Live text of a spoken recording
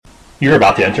You're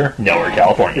about to enter Nowhere,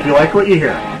 California. If you like what you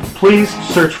hear, please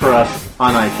search for us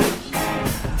on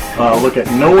iTunes. Look at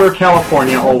Nowhere,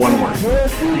 California, all one word.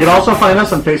 You can also find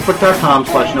us on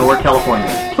Facebook.com/Nowhere,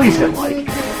 California. Please hit like.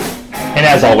 And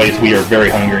as always, we are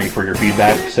very hungry for your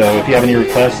feedback. So if you have any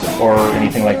requests or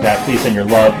anything like that, please send your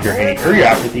love, your hate, or your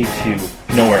apathy to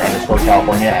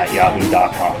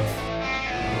nowhere_California@yahoo.com.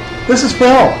 This is Phil.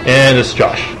 And this is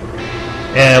Josh.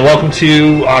 And welcome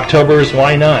to October's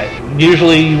Why Not?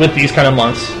 Usually with these kind of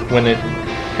months, when it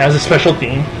has a special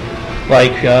theme,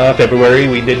 like February,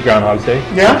 we did Groundhog's Day.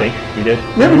 Yeah. I think we did.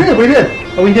 Yeah, we did.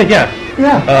 Oh, we did, yeah.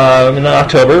 Yeah. In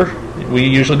October, we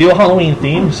usually do a Halloween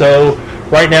theme, so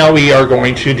right now we are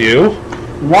going to do...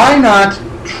 Why Not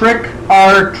Trick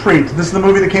or Treat? This is the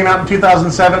movie that came out in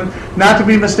 2007, not to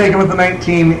be mistaken with the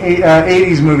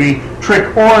 1980s movie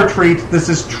Trick or Treat. This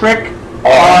is Trick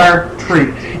or Treat.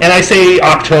 And I say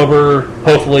October,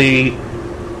 hopefully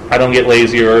I don't get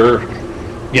lazy or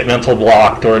get mental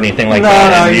blocked or anything like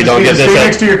that. No, you don't get stay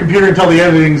next to your computer until the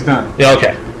editing's done. Yeah,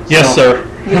 okay. Yes, sir.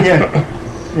 Yeah,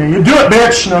 you do it,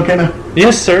 bitch. Okay, no.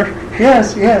 Yes, sir.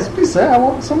 Yes, please say I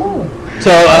want some more.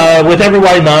 So, with every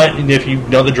Why Not, if you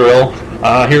know the drill,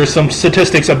 here's some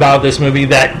statistics about this movie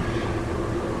that,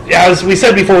 as we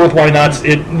said before with Why Nots,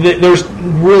 there's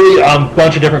really a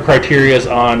bunch of different criterias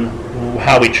on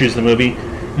how we choose the movie.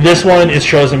 This one is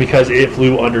chosen because it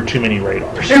flew under too many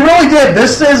radars. It really did.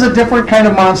 This is a different kind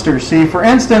of monster. See, for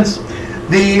instance,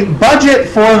 the budget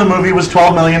for the movie was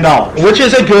 $12 million. Which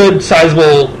is a good,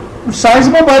 sizable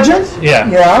budget? Yeah.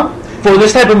 Yeah. For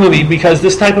this type of movie, because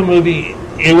this type of movie,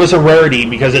 it was a rarity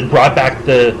because it brought back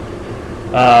the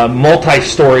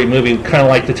multi-story movie, kind of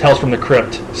like the Tales from the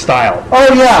Crypt style.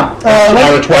 Oh, yeah.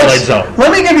 Or Twilight Zone.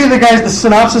 Let me give you the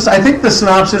synopsis. I think the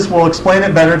synopsis will explain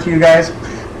it better to you guys.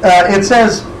 It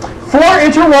says, 4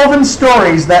 interwoven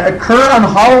stories that occur on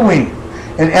Halloween.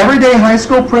 An everyday high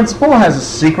school principal has a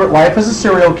secret life as a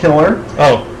serial killer.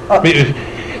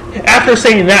 After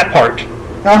saying that part,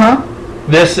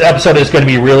 this episode is going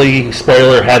to be really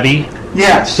spoiler heavy.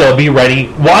 Yes. So be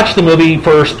ready. Watch the movie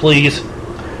first, please,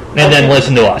 and then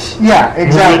listen to us. Yeah,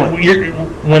 exactly.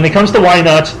 When it comes to Why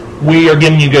Nots, we are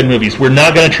giving you good movies. We're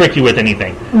not going to trick you with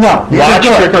anything. No. Watch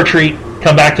Trick or Treat,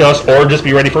 come back to us, or just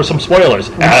be ready for some spoilers,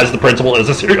 as the principal is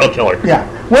a serial killer. Yeah.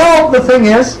 Well, the thing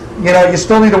is, you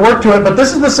still need to work to it, but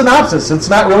this is the synopsis. It's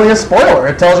not really a spoiler.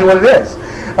 It tells you what it is.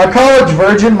 A college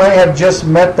virgin might have just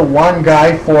met the one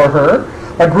guy for her.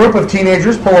 A group of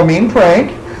teenagers pull a mean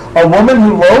prank. A woman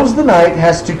who loathes the night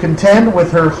has to contend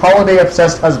with her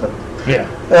holiday-obsessed husband. Yeah.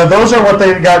 Those are what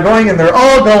they got going, and they're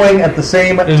all going at the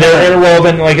same time. They're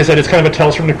interwoven. Like I said, it's kind of a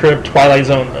Tales from the Crypt, Twilight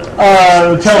Zone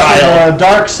style.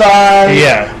 Dark Side.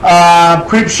 Yeah.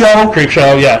 Creep Show.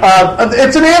 Yeah.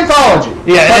 It's an anthology.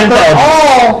 Yeah,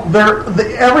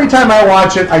 every time I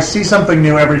watch it, I see something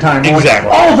new every time.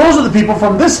 Exactly. Like, those are the people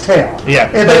from this tale.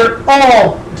 Yeah. And they're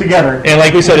all together. And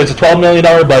like we said, it's a $12 million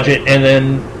budget, and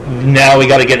then now we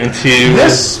got to get into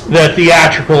the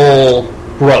theatrical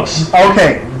gross.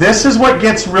 Okay, this is what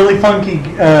gets really funky,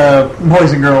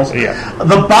 boys and girls. Yeah.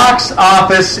 The box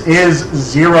office is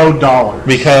 $0.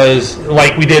 Because,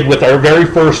 like we did with our very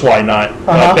first Why Not,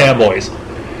 Fanboys,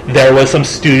 there was some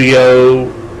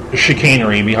studio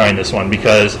chicanery behind this one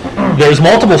because there's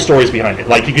multiple stories behind it.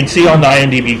 Like you can see on the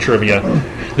IMDb trivia,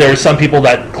 there's some people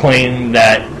that claim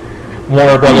that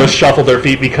Warner Brothers shuffled their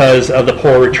feet because of the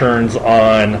poor returns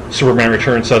on Superman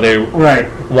Returns, so they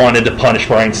wanted to punish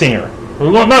Bryan Singer.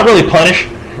 Well, not really punish,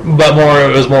 but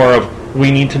it was more of,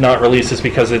 we need to not release this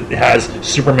because it has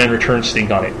Superman Returns stink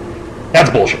on it. That's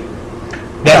bullshit.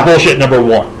 That's bullshit number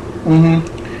one. Mm-hmm.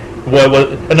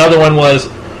 Another one was,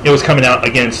 it was coming out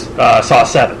against Saw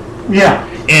 7. Yeah.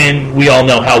 And we all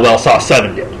know how well Saw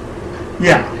 7 did.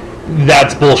 Yeah.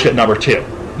 That's bullshit number 2.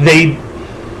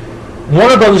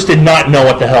 Warner Brothers did not know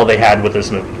what the hell they had with this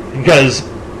movie. Because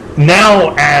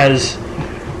now, as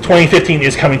 2015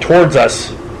 is coming towards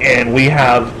us, and we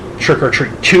have Trick or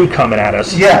Treat 2 coming at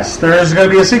us. Yes, there is going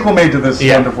to be a sequel made to this.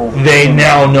 Wonderful. They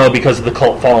now know because of the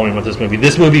cult following with this movie.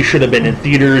 This movie should have been in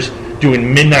theaters,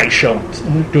 doing midnight showings,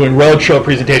 doing road show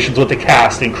presentations with the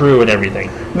cast and crew and everything.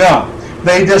 No,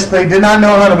 they did not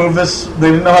know how to move this.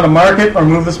 They didn't know how to market or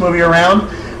move this movie around.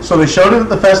 So they showed it at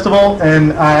the festival,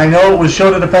 and I know it was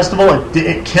showed at a festival.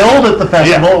 It killed at the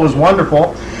festival. Yeah. It was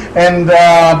wonderful. And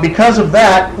because of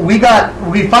that, we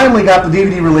finally got the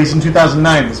DVD release in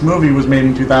 2009. This movie was made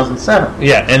in 2007.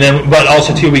 Yeah, and then, but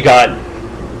also too, we got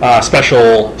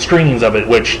special screenings of it,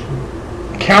 which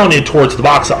counted towards the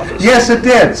box office. Yes, it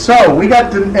did. So we got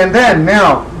to, and then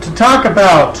now to talk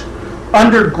about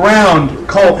underground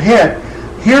cult hit.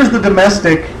 Here's the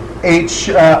domestic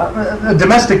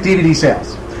DVD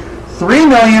sales.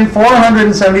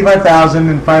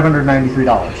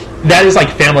 $3,475,593. That is like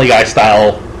Family Guy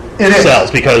style It is.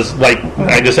 sales because, like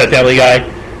I just said, Family Guy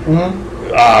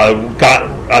got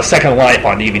a second life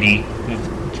on DVD.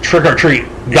 Trick or Treat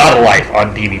got a life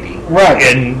on DVD. Right.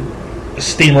 And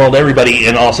steamrolled everybody,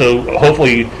 and also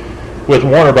hopefully with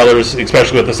Warner Brothers,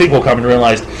 especially with the sequel coming,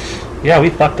 realized, yeah, we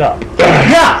fucked up.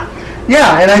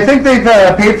 Yeah, and I think they've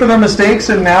paid for their mistakes,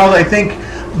 and now I think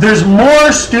there's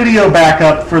more studio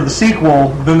backup for the sequel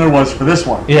than there was for this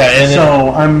one. Yeah, and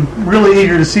so I'm really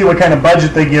eager to see what kind of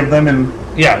budget they give them. And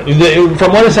yeah,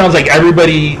 from what it sounds like,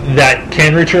 everybody that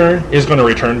can return is going to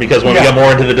return, because when we get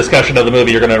more into the discussion of the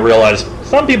movie, you're going to realize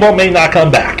some people may not come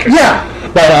back. Yeah.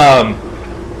 But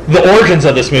the origins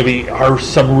of this movie are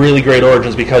some really great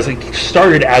origins, because it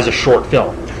started as a short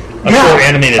film. Short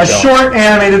animated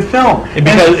film.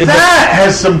 Because that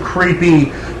has some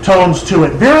creepy tones to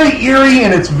it. Very eerie,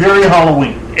 and it's very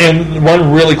Halloween. And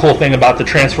one really cool thing about the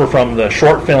transfer from the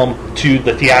short film to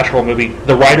the theatrical movie,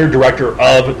 the writer-director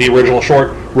of the original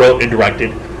short wrote and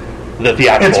directed the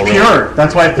theatrical movie. It's pure.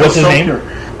 That's why it feels so pure.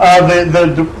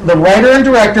 The writer and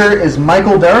director is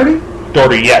Michael Dougherty?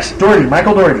 Dougherty, yes.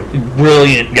 Michael Dougherty.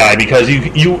 Brilliant guy, because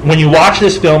you when you watch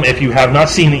this film, if you have not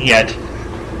seen it yet,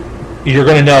 you're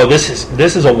going to know this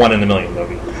is a one in a million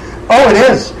movie. Oh, it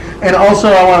is. And also,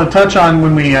 I want to touch on,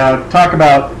 when we talk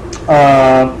about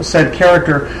said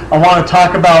character, I want to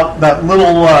talk about that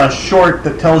little short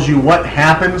that tells you what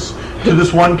happens to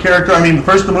this one character. I mean,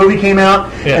 first the movie came out,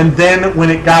 and then when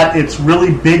it got its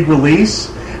really big release,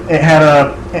 it had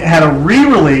a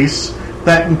re-release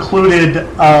that included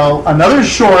another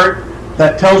short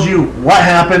that tells you what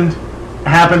happens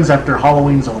after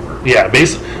Halloween's over. Yeah,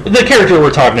 basically, the character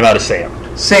we're talking about is Sam.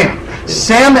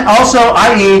 Sam, also,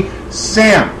 i.e.,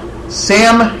 Sam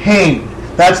Hain.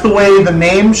 That's the way the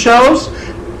name shows.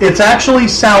 It's actually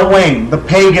Samhain, the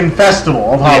pagan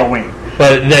festival of Halloween.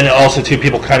 But then also, too,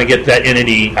 people kind of get that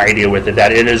entity idea with it,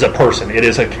 that it is a person, it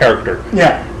is a character.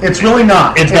 Yeah, it's really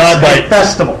not. It's not, but a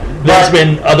festival. There's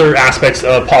been other aspects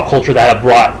of pop culture that have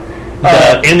brought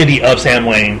the entity of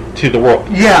Samhain to the world.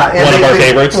 Yeah. One of our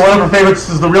favorites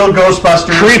is the real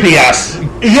Ghostbusters. Creepy-ass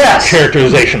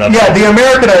characterization of the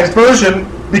Americanized version,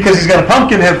 because he's got a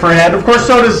pumpkin head for a head. Of course,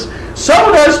 so does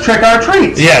Trick or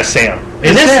Treat. Yeah, Sam.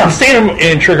 And Sam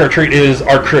in Trick or Treat is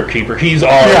our crypt keeper. He's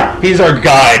our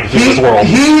guide to this world.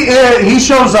 He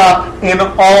shows up in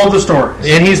all the stories.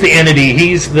 And he's the entity.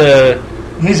 He's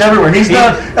everywhere. He's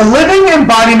a living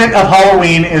embodiment of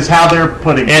Halloween, is how they're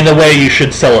putting it. And the way you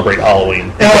should celebrate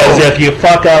Halloween. Because if you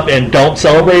fuck up and don't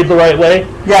celebrate the right way,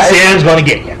 Sam's going to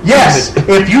get you. Yes.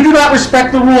 If you do not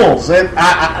respect the rules,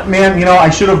 I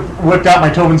should have whipped out my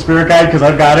Tobin Spirit Guide, because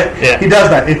I've got it. Yeah. He does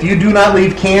that. If you do not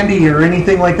leave candy or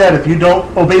anything like that, if you don't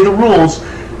obey the rules,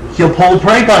 he'll pull a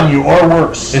prank on you, or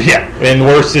worse. Yeah, and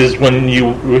worse is when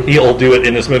he'll do it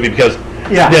in this movie, because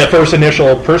the first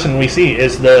initial person we see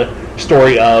is the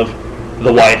story of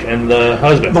the wife and the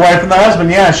husband.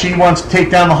 She wants to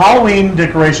take down the Halloween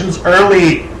decorations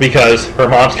early. Because her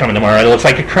mom's coming tomorrow. It looks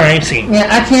like a crime scene. Yeah,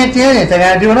 I can't do anything. I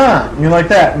gotta do it on. You like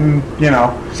that, and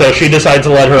So she decides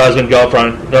to let her husband go up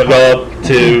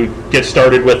to get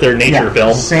started with their nature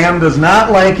film. Sam does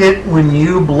not like it when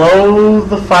you blow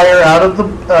the fire out of the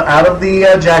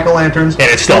jack-o'-lanterns. And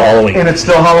it's still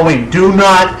Halloween. Do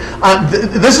not.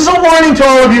 This is a warning to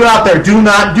all of you out there. Do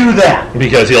not do that.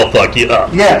 Because he'll fuck you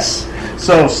up. Yes.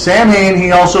 So Sam Hain,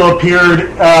 he also appeared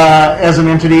as an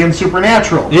entity in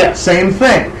Supernatural. Yes. Same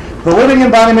thing. The living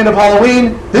embodiment of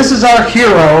Halloween. This is our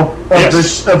hero of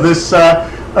this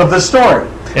story.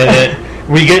 And then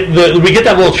we get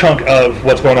that little chunk of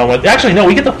what's going on with. Actually, no,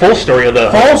 we get the full story of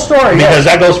the full story, because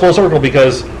that goes full circle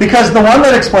because the one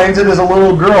that explains it is a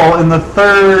little girl in the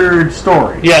third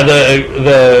story. Yeah,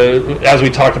 the as we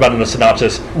talked about in the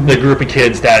synopsis, the group of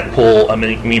kids that pull a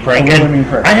me prank.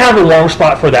 I have a warm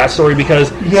spot for that story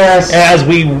because as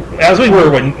we were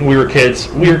when we were kids,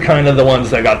 we were kind of the ones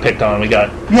that got picked on. We were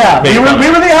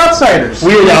the outsiders.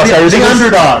 We were the outsiders, the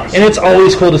underdogs, and it's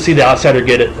always cool to see the outsider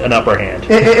get an upper hand.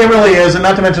 It really is. And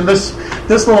not to mention this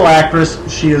little actress,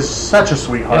 she is such a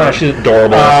sweetheart. Oh, she's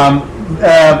adorable. And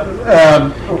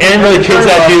the kids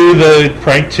that do the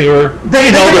prank to her,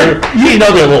 they're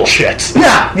little shits.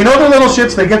 Yeah, they're little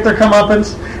shits. They get their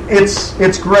comeuppance.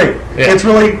 It's great. Yeah. It's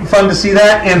really fun to see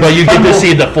that. But you get to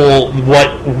see the full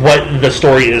what the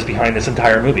story is behind this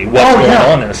entire movie. What's going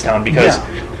on in this town, because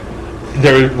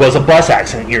there was a bus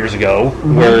accident years ago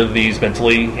where these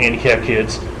mentally handicapped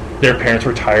kids, their parents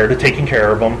were tired of taking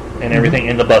care of them and everything,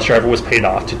 and the bus driver was paid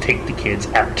off to take the kids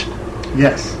out.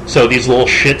 Yes. So these little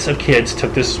shits of kids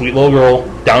took this sweet little girl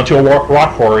down to a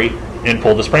rock quarry and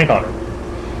pulled this prank on her.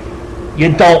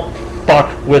 You don't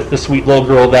fuck with the sweet little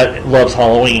girl that loves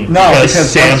Halloween. No, because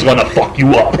Sam's going to fuck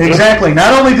you up. Exactly.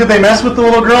 Not only did they mess with the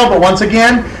little girl, but once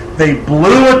again, they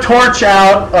blew a torch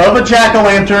out of a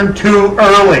jack-o'-lantern too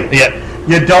early. Yeah.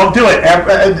 You don't do it.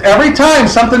 Every time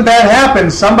something bad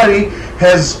happens, somebody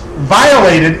has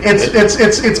violated.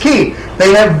 It's key.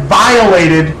 They have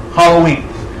violated Halloween.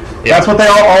 Yeah. That's what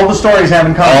all the stories have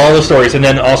in common. All the stories, and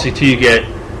then also too, you get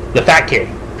the fat kid.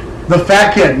 The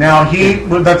fat kid. Now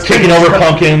that's taking over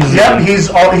pumpkins. Yep,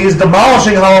 he's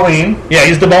demolishing Halloween. Yeah,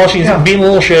 he's demolishing. He's being a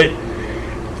little shit.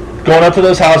 Going up to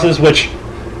those houses, which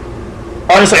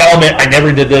honestly, I'll admit, I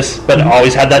never did this, but I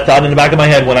always had that thought in the back of my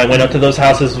head when I went up to those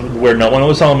houses where no one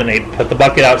was home, and they put the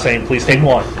bucket out saying, "Please take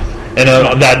one." And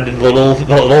that little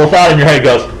thought in your head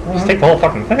goes, "Just take the whole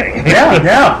fucking thing."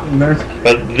 Yeah.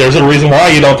 But there's a reason why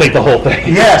you don't take the whole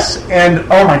thing. Yes, and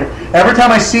oh my god, every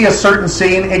time I see a certain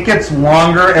scene, it gets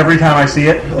longer every time I see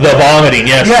it. The vomiting,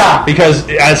 yes. Yeah. Because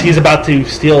as he's about to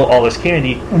steal all this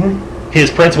candy, his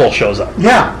principal shows up.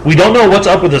 Yeah. We don't know what's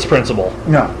up with this principal.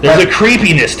 No. There's a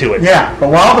creepiness to it. Yeah, but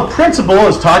while the principal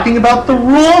is talking about the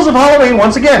rules of Halloween,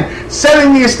 once again,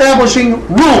 setting the establishing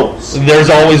rules. There's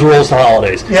always rules to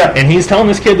holidays. Yeah. And he's telling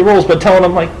this kid the rules, but telling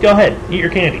him, like, go ahead, eat your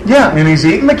candy. Yeah, and he's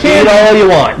eating the candy. Eat all you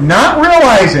want. Not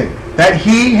realizing that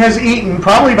he has eaten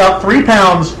probably about 3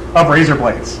 pounds of razor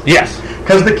blades. Yes.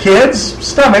 Because the kid's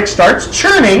stomach starts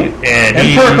churning and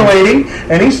percolating,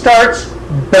 and he starts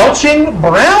belching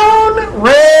brown,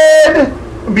 red,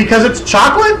 because it's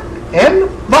chocolate and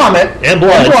vomit and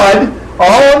blood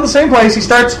all in the same place. He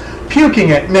starts puking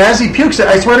it, and as he pukes it,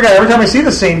 I swear to God, every time I see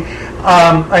the scene,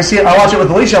 I watch it with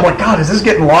Alicia. I'm like, God, is this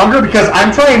getting longer? Because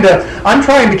I'm trying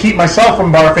to keep myself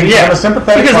from barfing. Yeah, I'm a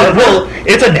sympathetic. Because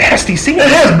it's a nasty scene. It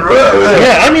is.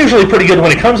 Yeah, I'm usually pretty good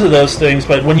when it comes to those things,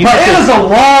 but when you it is a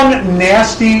long,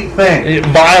 nasty thing.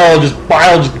 Bile just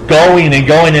going and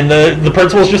going, and the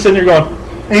principal's just sitting there going.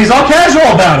 And he's all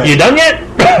casual about it. You done yet?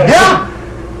 Yeah.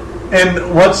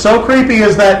 And what's so creepy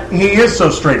is that he is so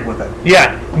straight with it.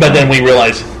 Yeah, but then we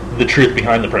realize the truth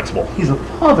behind the principal. He's a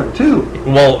father too.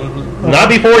 Well, not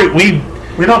before we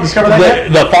don't discover that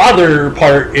yet. The father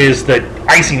part is the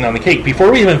icing on the cake.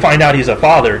 Before we even find out he's a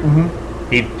father,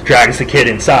 he drags the kid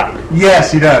inside.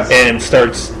 Yes, he does, and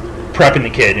starts prepping the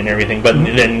kid and everything. But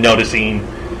then noticing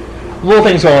little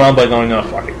things going on, but going, no,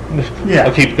 fuck it. Yeah,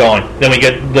 I'll keep going. Then we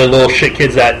get the little shit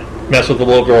kids that mess with the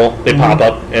little girl. They pop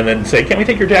up and then say, "Can we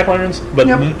take your jack-o'-lanterns?" But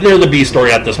they're the B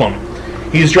story at this moment.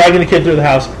 He's dragging the kid through the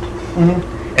house,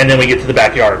 and then we get to the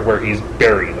backyard where he's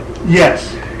burying them.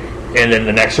 Yes. And then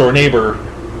the next door neighbor,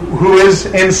 who is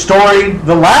in story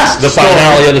the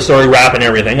finale of the story, wrapping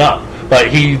everything up. But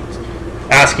he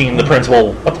asking the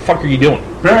principal, "What the fuck are you doing?"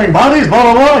 Burying bodies,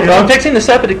 blah blah blah. I'm fixing the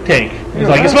septic tank. He's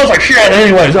like, "It smells like shit."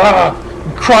 Anyways,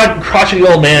 crotchety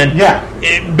old man. Yeah.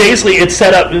 Basically, it's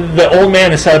set up. The old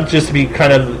man is set up just to be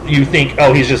kind of. You think,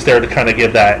 oh, he's just there to kind of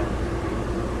give that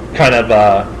kind of.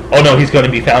 Oh no, he's going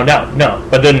to be found out. No,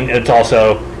 but then it's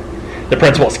also the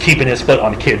principal's keeping his foot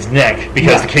on the kid's neck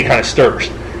because the kid kind of stirs.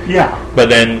 Yeah. But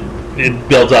then it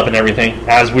builds up and everything.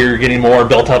 As we're getting more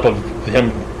built up of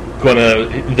him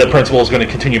the principal is going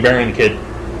to continue burying the kid.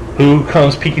 Who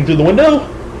comes peeking through the window?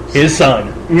 His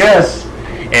son. Yes.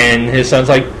 And his son's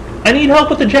like, "I need help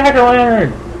with the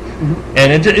jack-o'-lantern."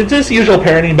 And it's this usual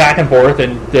parenting back and forth,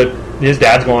 and his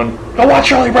dad's going, "Go watch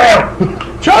Charlie Brown."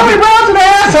 Charlie Brown's an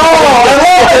asshole. I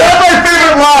love it. That's my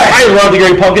favorite line. I love The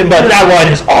Great Pumpkin, but that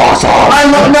line is awesome. I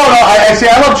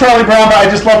love Charlie Brown, but I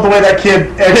just love the way that kid.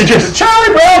 Just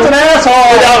Charlie Brown's an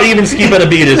asshole without even skipping a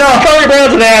beat. Charlie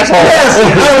Brown's an asshole. Yes,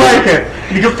 I like it.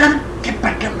 And he goes, "Get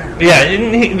back in there." Yeah,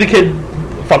 and the kid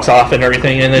fucks off and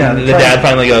everything, and then the dad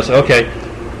finally goes, "Okay."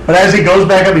 But as he goes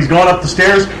back up, he's going up the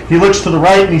stairs. He looks to the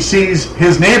right and he sees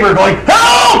his neighbor going,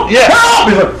 "Help! Yeah. Help!"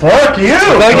 He's like, "Fuck you!"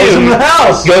 Goes in the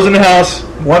house. Goes in the house.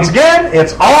 Once again,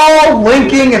 it's all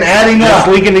linking and adding up. It's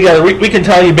linking together. We can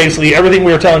tell you basically everything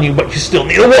we were telling you, but you still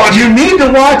need to watch it. You need to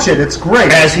watch it. It's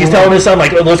great. As he's telling his son,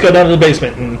 like, "Oh, let's go down to the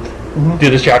basement and do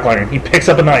this jack-o'-lantern." He picks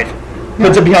up a knife,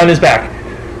 puts it behind his back,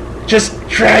 just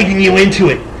dragging you into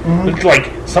it. Like,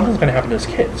 something's going to happen to this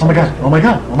kid. Oh my god! Oh my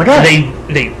god! Oh my god!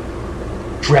 They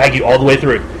drag you all the way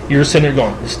through it. You're sitting there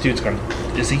going, "This dude's going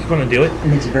to... Is he going to do it?"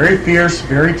 And it's very fierce,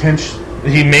 very tense.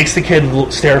 He makes the kid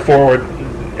stare forward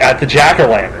at the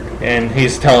jack-o'-lantern. And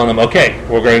he's telling him, "Okay,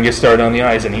 we're going to get started on the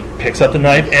eyes." And he picks up the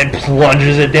knife and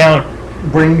plunges it down.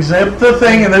 Brings up the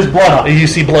thing, and there's blood. You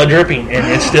see blood dripping, and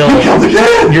it's still... You killed the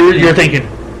kid! You're thinking,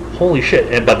 holy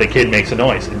shit. But the kid makes a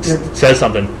noise. It says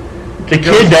something. The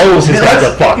kid knows his dad's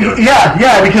a fucker.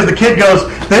 Yeah, because the kid goes,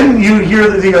 then you hear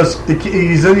that he goes, then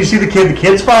you see the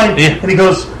kid's fine, and he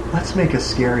goes, let's make a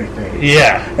scary face.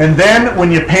 Yeah. And then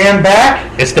when you pan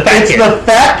back, it's the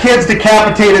fat kid's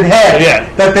decapitated head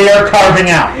that they are carving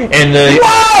out. And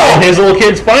and his little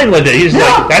kid's fine with it. He's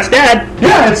like, that's Dad.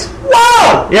 Yeah, it's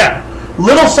wow. Yeah.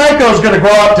 Little Psycho's going to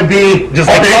grow up to be just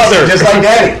like Father, just like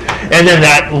Daddy. And then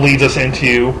that leads us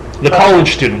into the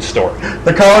college student story.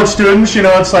 The college students,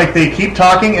 it's like they keep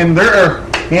talking, and there are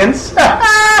hints.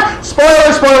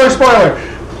 Spoiler.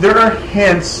 There are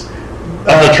hints of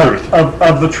the truth.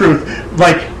 Of the truth.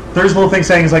 Like, there's little things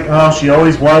saying, it's like, oh, she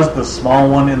always was the small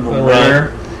one in the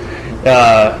litter.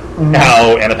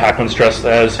 How Anna Paquin's dressed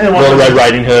as Little Red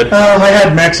Riding Hood. Oh, I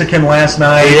had Mexican last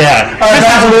night. Yeah.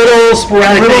 Just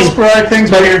little sporadic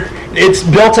things. But it's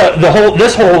built up,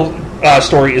 this whole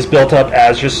story is built up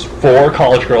as just 4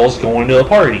 college girls going to a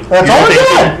party. That's all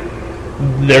they're doing.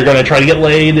 They're going to try to get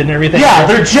laid and everything. Yeah,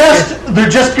 they're just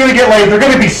going to get laid. They're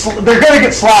going to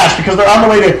get slashed because they're on the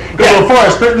way to go to a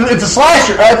forest. It's a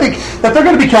slasher. I think that they're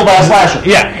going to be killed by a slasher.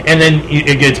 Yeah, and then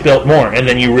it gets built more, and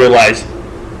then you realize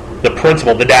the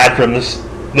principal, the dad from the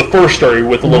first story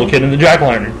with the little kid in the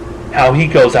jack-o'-lantern, how he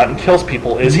goes out and kills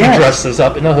people is he dresses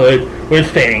up in a hood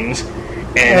with fangs.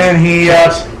 And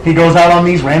he goes out on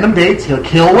these random dates. He'll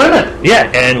kill women.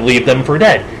 Yeah, and leave them for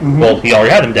dead. Mm-hmm. Well, he already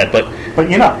had them dead, but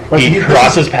he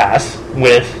crosses paths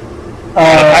with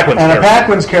Anna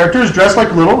Paquin's character is dressed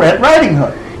like Little Red Riding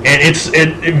Hood. And it's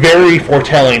very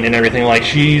foretelling and everything. Like,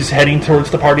 she's heading towards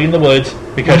the party in the woods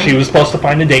because she was supposed to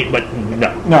find a date, but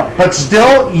no. No, but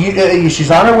still,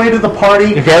 she's on her way to the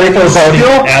party. Very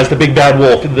foretelling as the big bad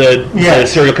wolf, the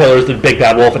serial killer is the big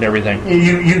bad wolf and everything.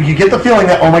 You get the feeling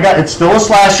that, oh my God, it's still a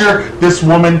slasher. This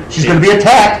woman, she's going to be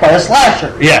attacked by a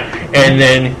slasher. Yeah, and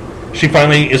then she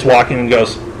finally is walking and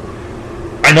goes,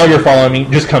 I know you're following me,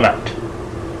 just come out.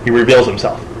 He reveals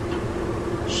himself.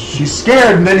 She's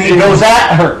scared, and then he goes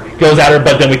at her.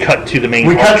 But then we cut to the main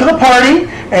party. Cut to the party,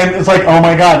 and it's like, oh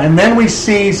my God. And then we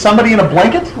see somebody in a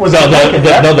blanket? The hood.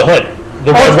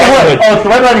 The hood. Oh, it's the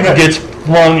Red Riding Hood. Gets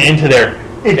flung into there.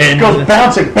 It goes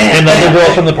bouncing. Bam, and the other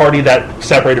girl from the party that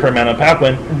separated from Anna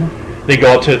Paquin, they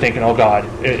go up to it thinking, oh God,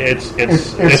 it's her.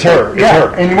 It's her.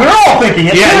 And we're all thinking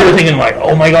it's her. Yeah, we were thinking like,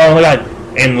 oh my God.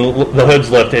 And the hood's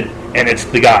lifted, and it's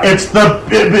the guy. It's the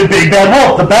big bad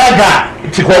wolf, the bad guy.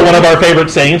 To quote one of our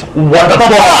favorite sayings, what the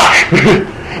fuck?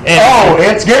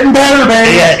 It's getting better,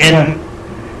 baby. Yeah, and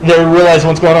they realize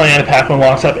what's going on. Anna Paquin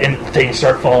walks up, and things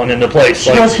start falling into place.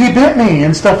 She goes, he bit me,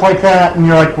 and stuff like that. And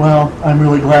you're like, well, I'm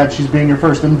really glad she's being your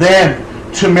first. And then,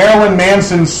 to Marilyn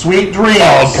Manson's Sweet Dreams.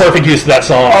 Oh, perfect use of that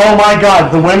song. Oh, my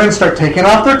God. The women start taking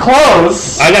off their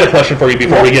clothes. I got a question for you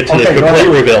before we get to the complete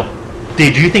reveal.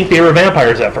 Did you think they were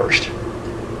vampires at first?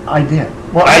 I did.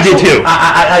 Well, I did too.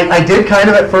 I did kind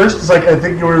of at first. It's like I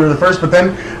think you were the first, but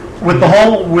then with the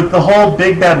whole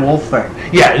big bad wolf thing.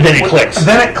 Yeah, then it clicks.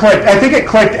 Then it clicked. I think it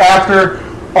clicked after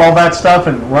all that stuff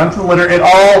and Run to the Litter. It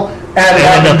all added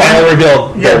up. And then the final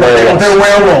reveal, they're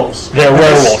werewolves. They're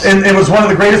werewolves. And it was one of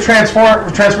the greatest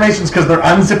transformations because they're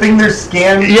unzipping their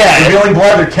skin, revealing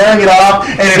blood, they're tearing it off,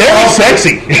 and it's very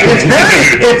sexy.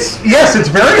 It's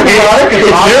very erotic.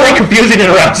 It's very confusing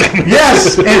and arousing.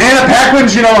 Yes, and Anna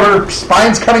Paquin's, her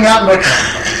spine's coming out and like.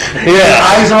 Her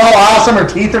eyes are all awesome. Her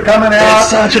teeth are coming out.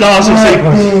 It's such an awesome sequence.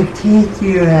 What big teeth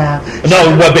you have?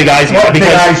 No, what big eyes you have. Big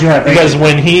eyes you have. Because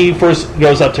when he first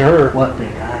goes up to her, what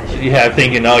big eyes? You have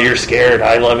thinking, oh, you're scared.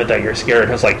 I love it that you're scared.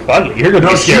 It's like, fuck it, you're going to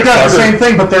be scared. She does the same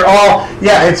thing, but they're all,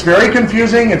 it's very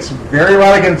confusing. It's very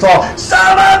erotic, and it's all, some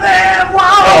of them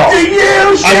won't do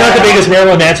you. I'm not the biggest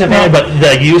Marilyn Manson fan, but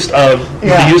the use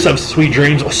of Sweet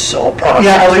Dreams was so perfect.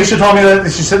 Yeah, Alicia told me that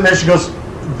she's sitting there, she goes,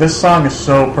 this song is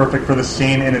so perfect for the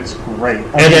scene, and it's great.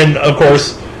 Then, of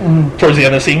course, towards the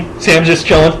end of the scene, Sam's just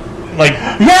chilling. Like,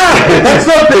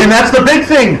 that's the big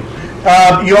thing.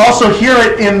 You also hear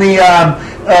it in the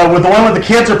with the one where the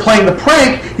kids are playing the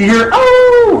prank. You hear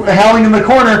howling in the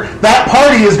corner. That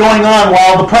party is going on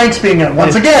while the prank's being done.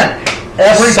 Once again,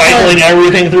 cycling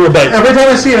everything through a bed. Every time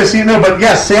I see it, but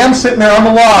yes, Sam's sitting there on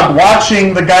the log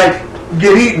watching the guy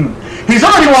get eaten. He's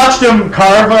already watched him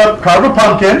carve a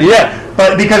pumpkin. Yeah.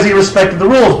 But because he respected the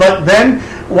rules. But then,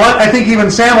 I think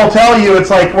even Sam will tell you, it's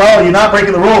like, well, you're not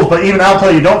breaking the rules, but even I'll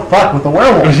tell you, don't fuck with the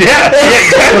werewolves. Yeah,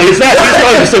 exactly. It's that. He's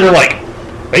probably just sitting there like,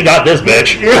 they got this,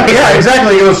 bitch. Yeah,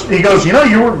 exactly. He goes,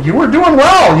 you were doing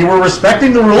well. You were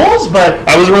respecting the rules, but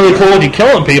I was really cool with you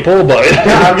killing people, but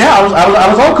I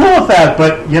was all cool with that,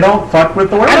 but you don't fuck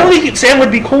with the werewolves. I don't think Sam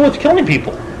would be cool with killing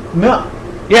people. No.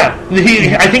 Yeah,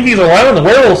 I think he's allowing the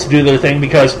werewolves to do their thing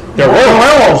because they're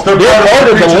werewolves. They're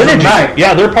part of the lineage.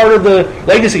 Yeah, they're part of the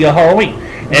legacy of Halloween.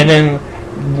 And then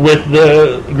with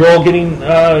the girl getting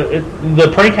the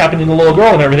prank happening to the little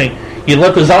girl and everything, you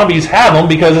let the zombies have them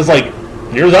because it's like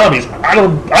you're zombies. I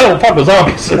don't fuck with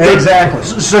zombies. Exactly.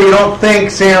 So you don't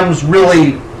think Sam's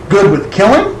really good with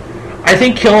killing? I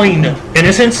think killing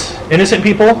innocent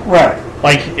people. Right.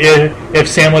 Like if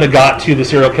Sam would have got to the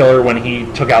serial killer when he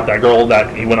took out that girl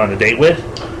that he went on a date with,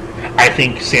 I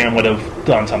think Sam would have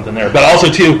done something there. But also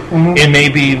too, it may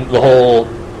be the whole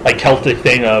like Celtic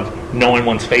thing of knowing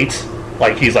one's fates.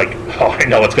 Like he's like, oh, I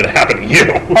know what's going to happen to you.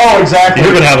 Oh, exactly.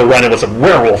 You're going to have a run-in with some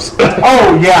werewolves.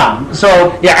 Oh yeah.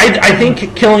 So yeah, I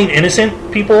think killing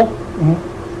innocent people,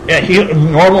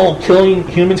 normal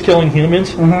humans killing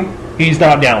humans, he's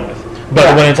not down with.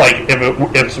 But when it's like if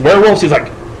it's werewolves, he's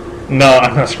like, no,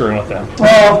 I'm not screwing with them.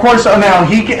 Well, of course.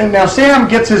 Now Sam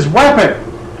gets his weapon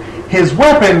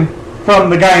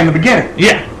from the guy in the beginning.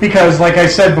 Yeah. Because, like I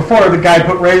said before, the guy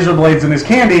put razor blades in his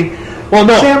candy. Well,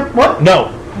 no. Sam, what?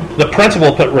 No. The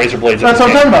principal put razor blades in his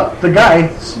candy. That's what I'm talking about. The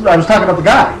guy. I was talking about the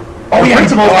guy. Oh, yeah.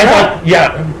 Principal. I thought,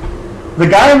 yeah. The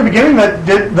guy in the beginning that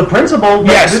did the principal.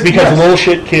 Yes, because little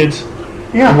shit kids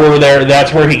were there.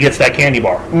 That's where he gets that candy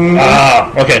bar.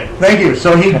 Ah, okay. Thank you.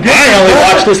 So he. I only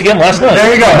watched this again last night.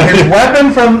 There you go. His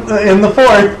weapon from in the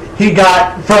fourth. He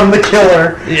got from the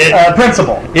killer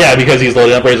principal. Yeah, because he's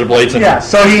loading up razor blades. Yeah,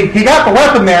 so he got the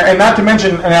weapon there, and not to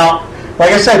mention, now,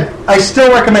 like I said, I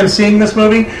still recommend seeing this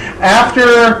movie.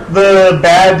 After the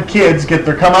bad kids get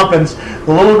their comeuppance,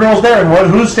 the little girl's there, and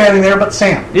who's standing there but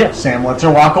Sam? Yeah. Sam lets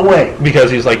her walk away.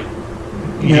 Because he's like,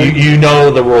 you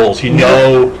know the rules. You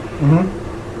know,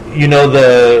 you know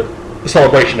the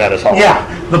celebration at his home. Yeah,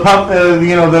 the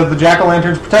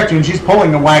jack-o'-lanterns protect you, and she's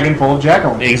pulling a wagon full of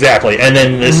jack-o'-lanterns. Exactly, and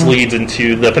then this leads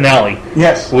into the finale.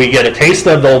 Yes. We get a taste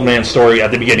of the old man's story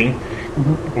at the beginning.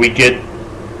 We get,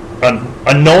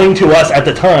 unknowing to us at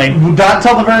the time... We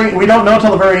don't know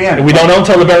till the very end. We don't know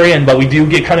until the very end, but we do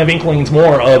get kind of inklings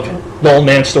more of the old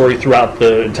man's story throughout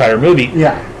the entire movie.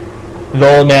 Yeah.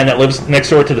 The old man that lives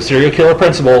next door to the serial killer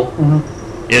principal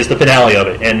is the finale of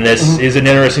it. And this is an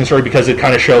interesting story because it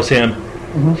kind of shows him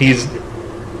he's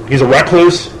a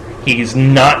recluse. He's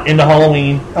not into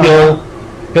Halloween.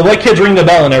 He'll let kids ring the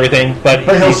bell and everything, but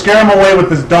he'll scare them away with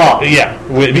his dog. Yeah,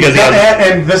 because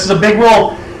and this is a big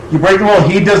rule. You break the rule.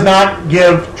 He does not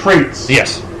give treats.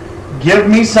 Yes. Give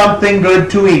me something good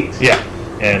to eat. Yeah.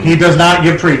 And he does not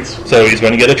give treats. So he's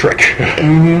going to get a trick.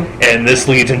 And this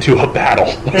leads into a battle.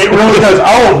 It really does.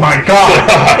 Oh, my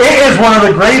God. It is one of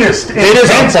the greatest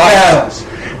intense battles.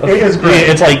 It is great.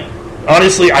 It's like,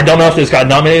 honestly, I don't know if this got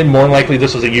nominated. More than likely,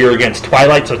 this was a year against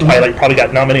Twilight, so Twilight probably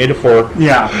got nominated for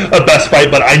a best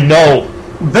fight. But I know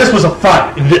this was a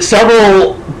fight.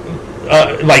 Several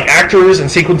actors and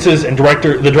sequences and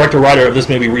the director-writer of this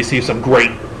movie received some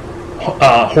great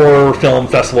horror film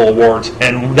festival awards,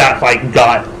 and that fight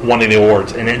got one of the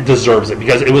awards, and it deserves it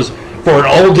because it was for an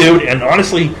old dude. And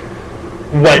honestly,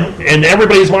 what in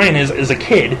everybody's mind is a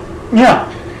kid. Yeah,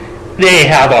 they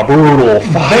have a brutal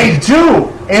fight. They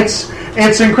do. It's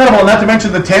incredible. Not to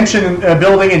mention the tension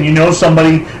building, and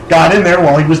somebody got in there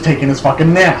while he was taking his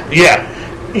fucking nap. Yeah,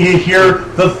 you hear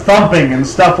the thumping and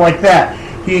stuff like that.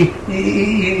 You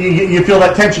feel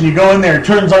that tension. You go in there,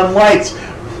 turns on lights.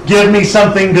 Give me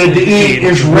something good to eat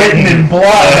is written in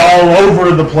blood all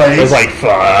over the place. It's like,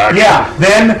 fuck. Yeah.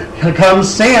 Then comes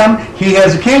Sam. He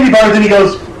has a candy bar. Then he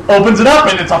opens it up,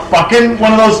 and it's a fucking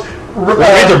one of those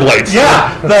razor blades.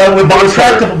 Yeah, with the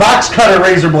retractable box cutter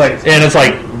razor blades. And it's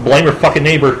like, blame your fucking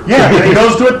neighbor. Yeah, and he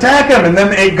goes to attack him, and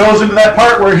then it goes into that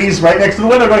part where he's right next to the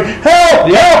window going, help,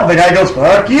 help! The guy goes,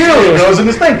 fuck you! He goes in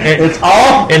this thing. It's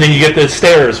all... And then you get the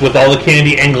stairs with all the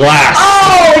candy and glass.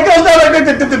 Oh! It goes down like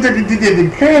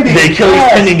candy. They kill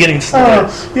his pending getting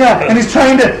stabbed. Yeah, and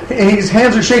his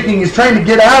hands are shaking, he's trying to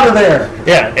get out of there.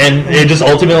 Yeah, and it just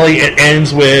ultimately, it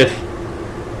ends with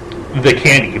the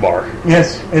candy bar.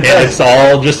 Yes, it does. And it's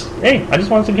all just, hey, I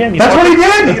just want some candy. That's what he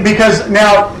did, because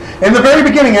now... In the very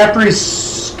beginning, after he,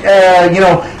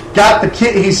 got the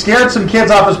kid, he scared some kids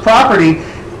off his property.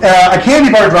 A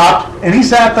candy bar dropped, and he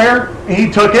sat there, and he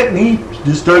took it, and he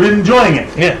just started enjoying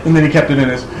it. Yeah. And then he kept it in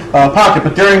his pocket.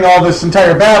 But during all this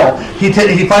entire battle, he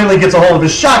finally gets a hold of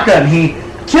his shotgun. He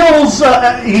kills.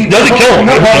 He doesn't kill him.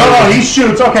 No. He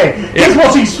shoots. Okay. Yeah.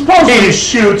 He supposedly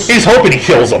shoots. He's hoping he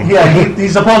kills him. Yeah. He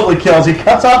supposedly kills. He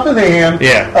cuts off the hand.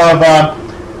 Yeah.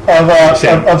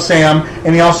 Of Sam,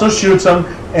 and he also shoots him.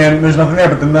 And there's nothing there,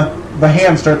 but then the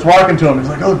hand starts walking to him. He's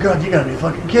like, oh, God, you got to be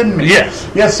fucking kidding me.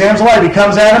 Yes. Yes, Sam's alive. He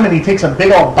comes at him, and he takes a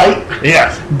big old bite.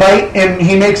 Yeah. And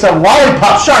he makes a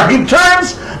lollipop sharp. He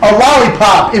turns a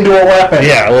lollipop into a weapon.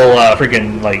 Yeah, a little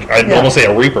freaking, I'd almost say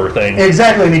a Reaper thing.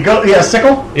 Exactly. And he goes, a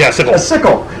sickle? Yeah, sickle. A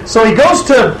sickle. So he goes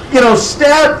to,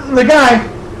 stab the guy,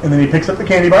 and then he picks up the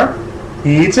candy bar.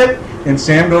 He eats it, and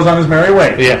Sam goes on his merry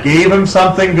way. Yeah. Gave him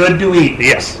something good to eat.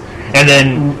 Yes. And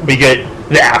then we get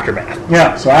the aftermath.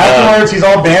 Yeah, so afterwards he's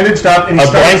all bandaged up. And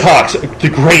Brian Cox, the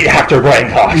great actor Brian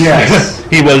Cox. Yes.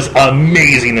 He was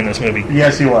amazing in this movie.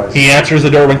 Yes, he was. He answers the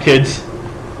door when kids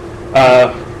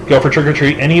go for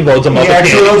trick-or-treat, and he loads them up with candy.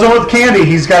 He actually loads them with candy.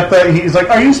 He's like,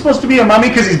 are you supposed to be a mummy?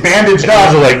 Because he's bandaged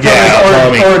up like,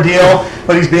 from his ordeal,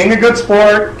 but he's being a good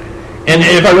sport. And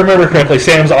if I remember correctly,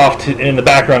 Sam's off in the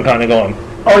background kind of going...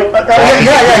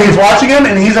 Yeah, he's watching him,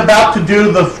 and he's about to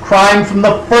do the crime from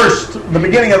the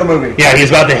beginning of the movie. Yeah, he's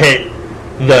about to hit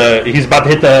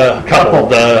the couple,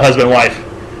 the husband and wife.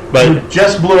 But who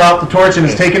just blew out the torch and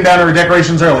is taking down her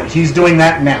decorations early. He's doing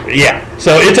that now. Yeah,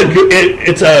 so it's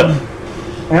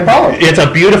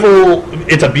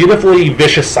a beautifully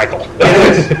vicious cycle.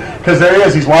 It is, because there he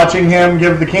is. He's watching him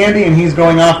give the candy, and he's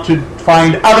going off to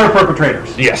find other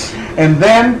perpetrators. Yes, and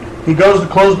then he goes to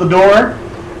close the door,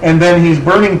 and then he's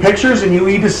burning pictures, and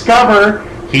we discover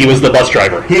he was the bus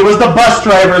driver. He was the bus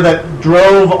driver that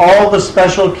drove all the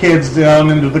special kids down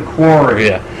into the quarry.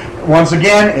 Yeah. Once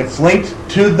again, it's linked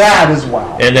to that as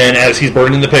well. And then as he's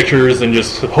burning the pictures and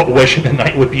just wishing the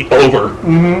night would be over,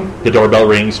 the doorbell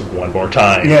rings one more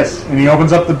time. Yes, and he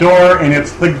opens up the door, and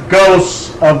it's the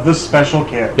ghosts of the special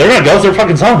kid. They're not ghosts, they're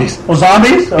fucking zombies. Oh,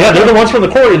 zombies? Yeah, they're the ones from the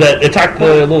quarry that attacked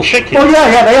the little shit kid. Oh,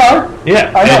 yeah, they are.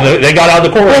 Yeah, and they got out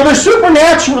of the quarry. Well, they're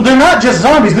supernatural. They're not just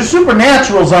zombies. They're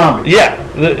supernatural zombies. Yeah.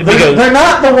 They're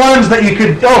not the ones that you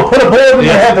could, put a bullet in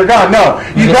their head, they're gone. No,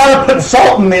 you got to put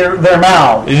salt in their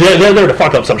mouths. They're there to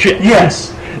fuck up some shit.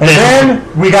 Yes. And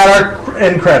then we got our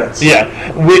end credits. Yeah.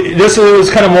 This is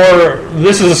kind of more...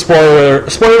 This is a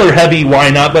spoiler heavy,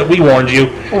 why not? But we warned you.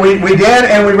 We did,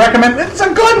 and we recommend... It's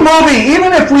a good movie.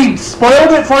 Even if we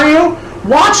spoiled it for you,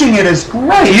 watching it is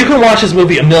great. You can watch this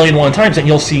movie 1,000,001 times, and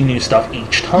you'll see new stuff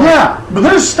each time. Yeah, but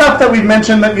there's stuff that we've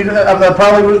mentioned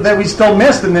that we still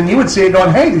missed, and then you would see it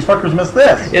going, hey, these fuckers missed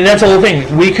this. And that's the whole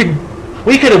thing. We could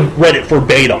have read it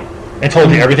verbatim and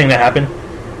told you everything that happened.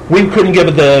 We couldn't give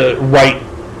it the right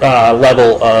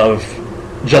level of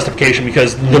justification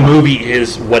because the movie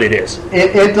is what it is.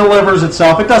 It delivers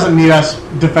itself. It doesn't need us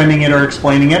defending it or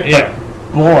explaining it. Yeah.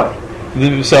 But boy.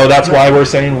 So that's why we're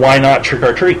saying, why not Trick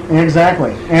or Treat?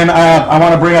 Exactly. And I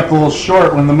want to bring up the little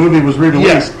short when the movie was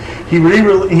re-released. Yeah.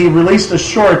 He released a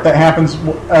short that happens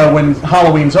when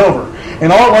Halloween's over.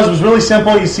 And all it was really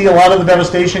simple. You see a lot of the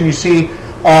devastation. You see,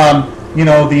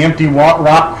 the empty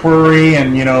rock quarry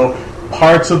and,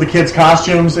 parts of the kids'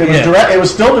 costumes. It was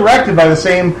still directed by the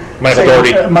same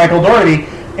Michael Dougherty.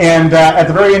 And at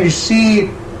the very end, you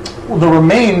see the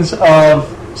remains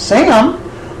of Sam,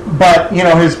 but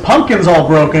his pumpkin's all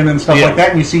broken and stuff like that.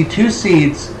 And you see two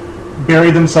seeds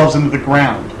bury themselves into the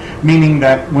ground, meaning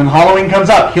that when Halloween comes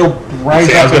up, he'll rise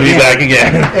up. Sam's going to be back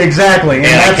again. Exactly. And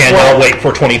I can't wait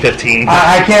for 2015.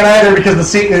 I can't either because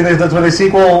that's where the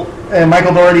sequel. And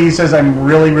Michael Dougherty says, "I'm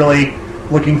really, really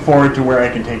looking forward to where I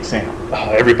can take Sam."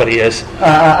 Oh, everybody is.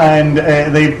 And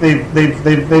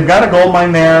they've got a gold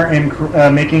mine there in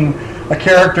making a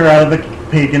character out of the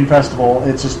pagan festival.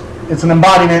 It's an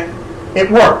embodiment. It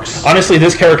works. Honestly,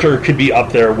 this character could be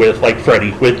up there with like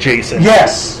Freddy, with Jason.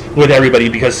 Yes. With everybody,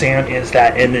 because Sam is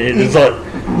that, and it is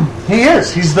he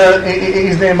is. He's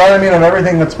the embodiment of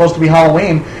everything that's supposed to be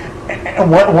Halloween. And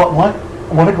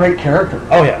what a great character.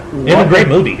 Oh yeah, and a great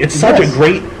movie. It's such a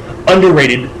great,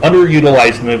 underrated,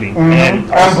 underutilized movie. Mm-hmm.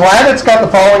 And I'm glad it's got the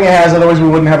following it has. Otherwise, we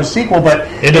wouldn't have a sequel. But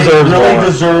it really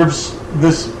deserves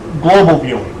this global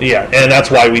viewing. Yeah, and that's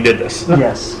why we did this.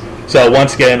 Yes. So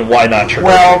once again, why not Trick?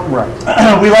 Well,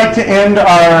 right. We like to end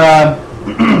our.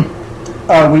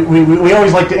 We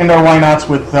always like to end our why nots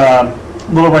with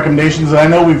little recommendations. I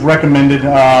know we've recommended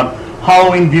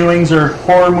Halloween viewings or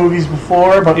horror movies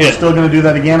before, but we're still going to do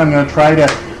that again. I'm going to try to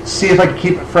see if I can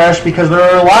keep it fresh because there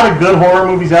are a lot of good horror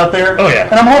movies out there. Oh yeah.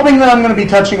 And I'm hoping that I'm going to be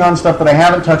touching on stuff that I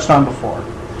haven't touched on before.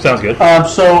 Sounds good.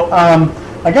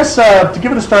 I guess to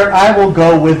give it a start, I will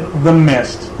go with The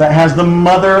Mist. That has the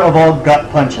mother of all gut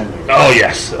punch endings. Oh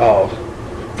yes. Oh,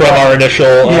 from our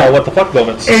initial what the fuck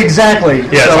moments. Exactly.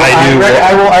 Yes, so I do.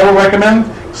 I will recommend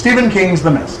Stephen King's The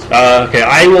Mist. Okay,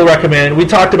 I will recommend. We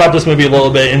talked about this movie a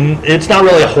little bit, and it's not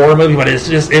really a horror movie, but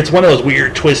it's one of those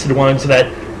weird, twisted ones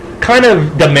that kind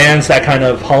of demands that kind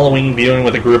of Halloween viewing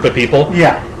with a group of people.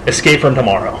 Yeah. Escape from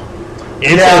Tomorrow.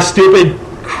 It's a stupid,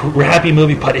 crappy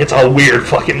movie, but it's a weird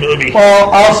fucking movie.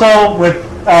 Well, also with,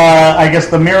 I guess,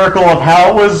 the miracle of how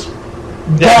it was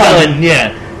done.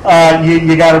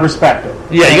 You got to respect it.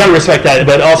 Yeah, you got to respect that.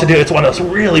 But also, dude, it's one of those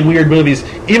really weird movies.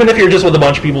 Even if you're just with a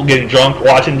bunch of people getting drunk,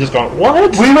 watching, just going,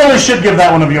 what? We really should give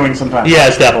that one a viewing sometime.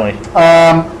 Yes, definitely.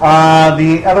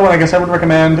 The other one I guess I would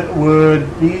recommend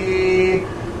would be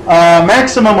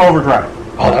Maximum Overdrive.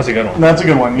 Oh, that's a good one. That's a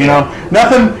good one. You know,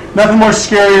 nothing more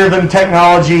scarier than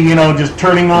technology. You know, just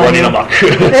turning on. Running amok.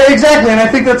 Exactly, and I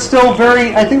think that's still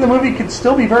very. I think the movie could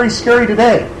still be very scary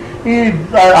today.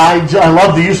 I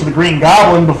love the use of the Green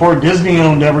Goblin before Disney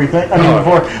owned everything. I mean,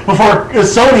 before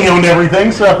Sony owned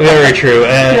everything. So very true.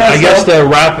 And I guess to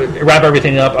wrap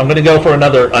everything up, I'm going to go for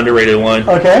another underrated one.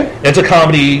 Okay. It's a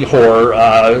comedy horror.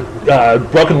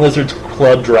 Broken Lizard's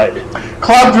Club Dread.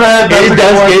 Club Dread. It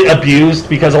does get abused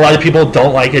because a lot of people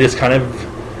don't like it. It's kind of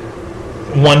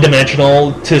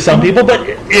one-dimensional to some people, but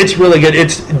it's really good.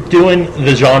 It's doing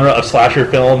the genre of slasher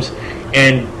films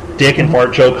and dick and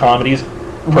fart joke comedies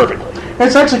perfectly.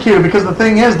 It's executed because the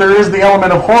thing is, there is the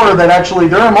element of horror that actually,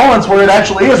 there are moments where it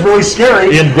actually is really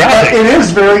scary. And graphic. It is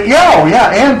very,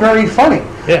 and very funny.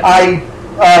 Yeah.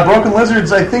 Broken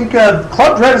Lizards, I think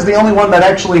Club Dread is the only one that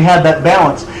actually had that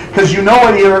balance. Because you know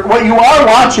what you are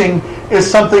watching is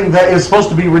something that is supposed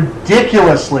to be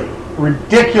ridiculously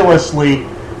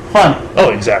funny.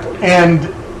 Oh, exactly. And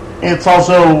it's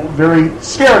also very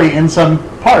scary in some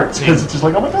parts because it's just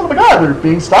like, oh my god, they're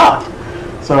being stalked.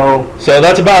 So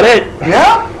that's about it.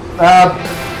 Yeah.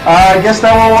 I guess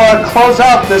that will close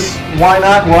out this Why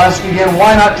Not. We'll ask you again,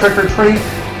 why not Trick or Treat?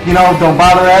 You know, don't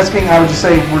bother asking. I would just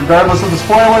say, regardless of the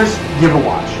spoilers, give it a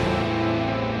watch.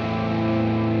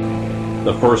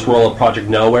 The first rule of Project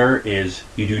Nowhere is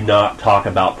you do not talk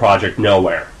about Project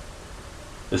Nowhere.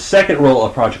 The second rule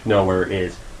of Project Nowhere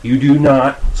is you do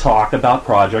not talk about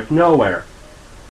Project Nowhere.